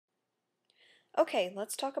Okay,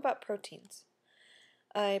 let's talk about proteins.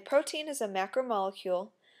 A protein is a macromolecule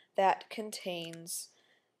that contains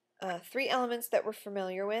three elements that we're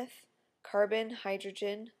familiar with: carbon,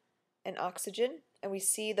 hydrogen, and oxygen. And we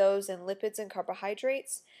see those in lipids and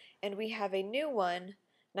carbohydrates. And we have a new one,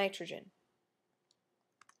 nitrogen.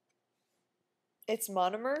 Its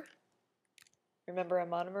monomer, remember a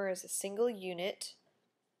monomer is a single unit.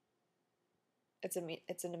 It's an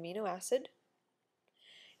amino acid.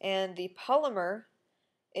 And the polymer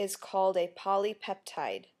is called a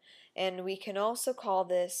polypeptide. And we can also call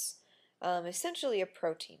this essentially a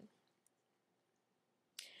protein.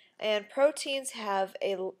 And proteins have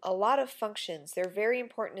a lot of functions. They're very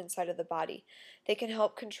important inside of the body. They can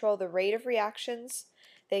help control the rate of reactions.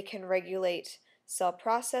 They can regulate cell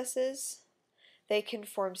processes. They can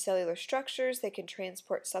form cellular structures. They can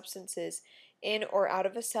transport substances in or out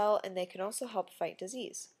of a cell, and they can also help fight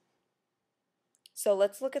disease. So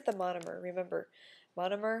let's look at the monomer. Remember,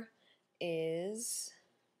 monomer is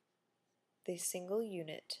the single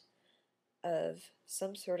unit of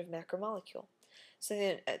some sort of macromolecule.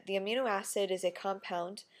 So the amino acid is a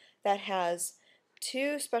compound that has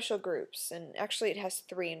two special groups, and actually it has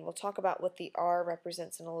three, and we'll talk about what the R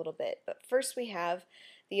represents in a little bit. But first we have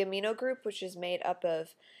the amino group, which is made up of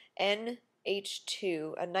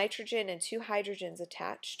NH2, a nitrogen and two hydrogens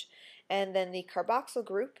attached, and then the carboxyl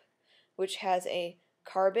group, which has a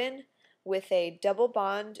carbon with a double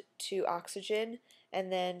bond to oxygen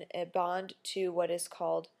and then a bond to what is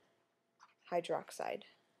called hydroxide.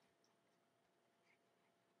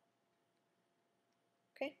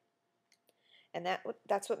 Okay? And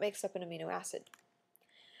that's what makes up an amino acid.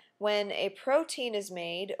 When a protein is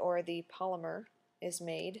made, or the polymer is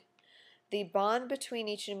made, the bond between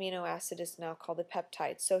each amino acid is now called a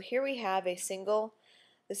peptide. So here we have a single,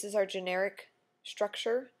 this is our generic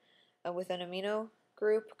structure with an amino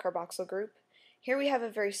group, carboxyl group. Here we have a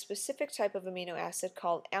very specific type of amino acid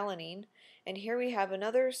called alanine, and here we have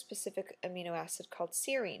another specific amino acid called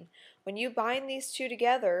serine. When you bind these two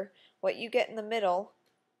together, what you get in the middle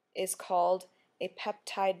is called a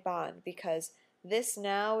peptide bond, because this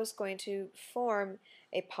now is going to form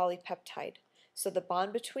a polypeptide. So the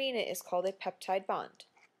bond between it is called a peptide bond.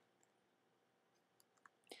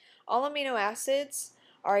 All amino acids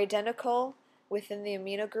are identical within the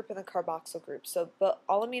amino group and the carboxyl group. So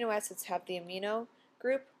all amino acids have the amino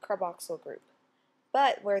group, carboxyl group.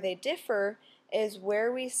 But where they differ is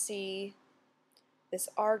where we see this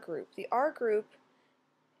R group. The R group,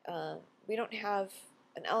 we don't have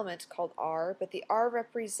an element called R, but the R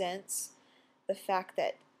represents the fact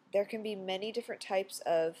that there can be many different types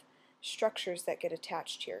of structures that get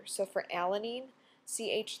attached here. So for alanine,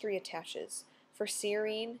 CH3 attaches. For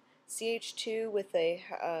serine, CH2 with a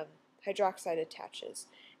hydroxide attaches.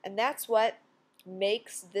 And that's what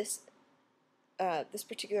makes this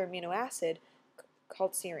particular amino acid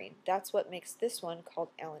called serine. That's what makes this one called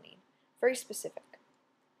alanine. Very specific.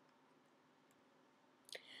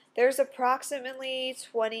 There's approximately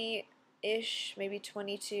 20-ish, maybe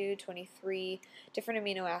 22, 23 different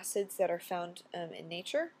amino acids that are found in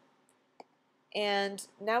nature. And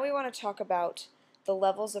now we want to talk about the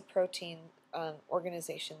levels of protein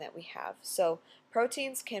organization that we have. So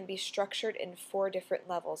proteins can be structured in 4 different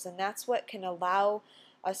levels, and that's what can allow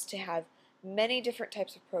us to have many different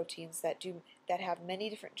types of proteins that have many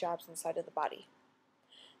different jobs inside of the body.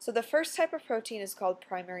 So the first type of protein is called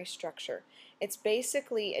primary structure. It's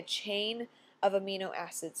basically a chain of amino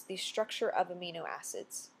acids, the structure of amino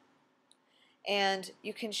acids. And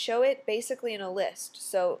you can show it basically in a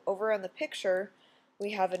list. So over on the picture,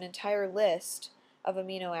 we have an entire list of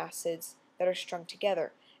amino acids that are strung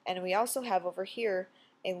together. And we also have over here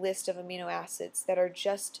a list of amino acids that are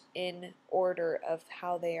just in order of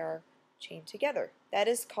how they are chained together. That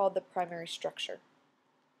is called the primary structure.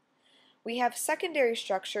 We have secondary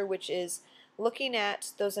structure, which is looking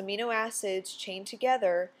at those amino acids chained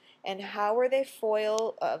together and how are they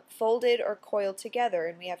folded or coiled together.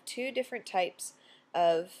 And we have 2 different types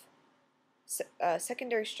of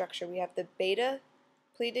secondary structure. We have the beta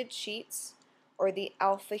pleated sheets or the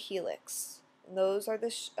alpha helix. And those are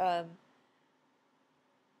the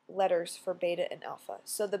letters for beta and alpha.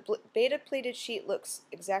 So the beta pleated sheet looks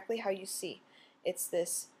exactly how you see. It's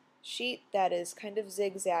this sheet that is kind of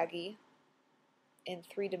zigzaggy in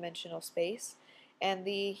 3-dimensional space, and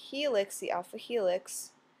the helix, the alpha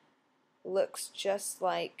helix, looks just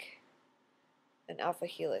like an alpha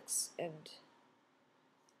helix, and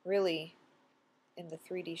really in the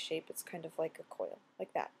 3D shape it's kind of like a coil,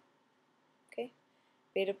 like that. Okay,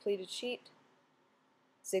 beta pleated sheet,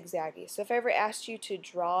 zigzaggy. So if I ever asked you to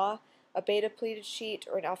draw a beta pleated sheet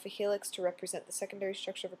or an alpha helix to represent the secondary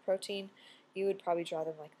structure of a protein, you would probably draw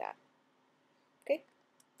them like that. Okay.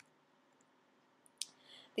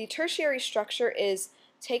 The tertiary structure is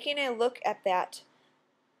taking a look at that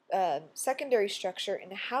secondary structure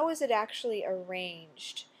and how is it actually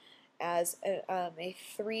arranged as a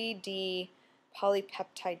 3D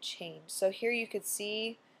polypeptide chain. So here you could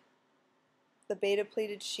see the beta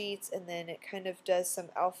pleated sheets, and then it kind of does some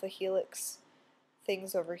alpha helix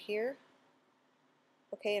things over here.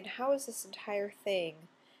 Okay, and how is this entire thing,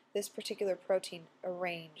 this particular protein,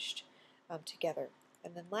 arranged together?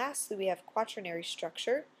 And then lastly, we have quaternary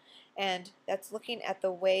structure, and that's looking at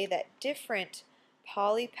the way that different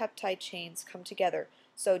polypeptide chains come together.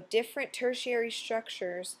 So different tertiary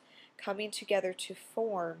structures coming together to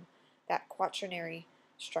form that quaternary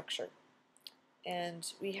structure.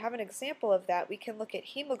 And we have an example of that. We can look at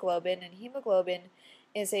hemoglobin, and hemoglobin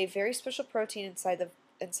is a very special protein inside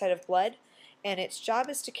of blood, and its job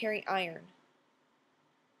is to carry iron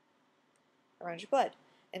around your blood.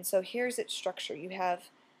 And so here's its structure. You have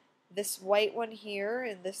this white one here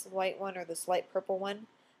and this white one, or this light purple one,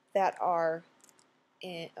 that are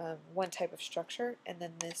in one type of structure, and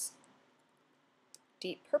then this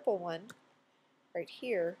deep purple one right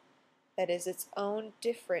here that is its own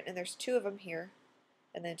different, and there's two of them here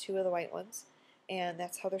and then two of the white ones, and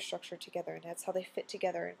that's how they're structured together, and that's how they fit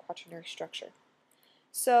together in quaternary structure.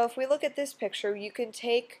 So if we look at this picture, you can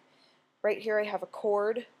take, right here I have a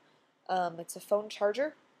cord, it's a phone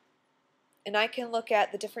charger, and I can look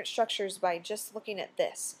at the different structures by just looking at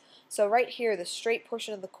this. So right here, the straight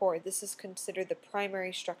portion of the cord, this is considered the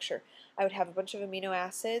primary structure. I would have a bunch of amino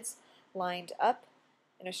acids lined up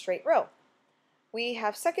in a straight row. We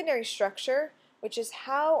have secondary structure, which is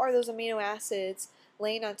how are those amino acids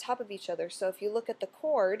laying on top of each other. So if you look at the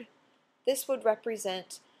cord, this would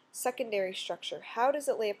represent secondary structure. How does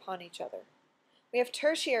it lay upon each other? We have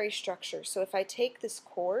tertiary structure. So if I take this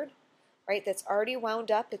cord, right, that's already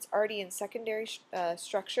wound up, it's already in secondary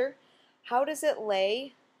structure, how does it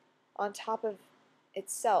lay on top of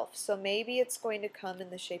itself? So maybe it's going to come in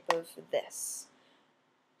the shape of this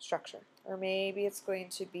structure, or maybe it's going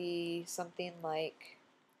to be something like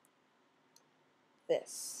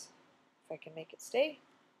this, if I can make it stay,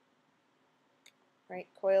 right,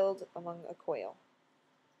 coiled among a coil,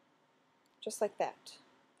 just like that,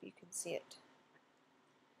 you can see it.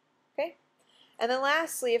 Okay, and then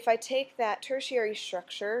lastly, if I take that tertiary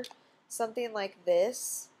structure, something like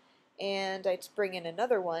this, and I bring in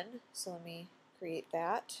another one, so let me create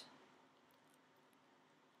that.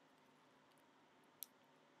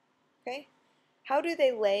 Okay, how do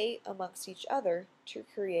they lay amongst each other to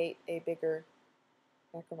create a bigger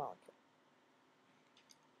macromolecule?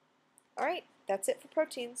 All right, that's it for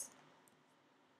proteins.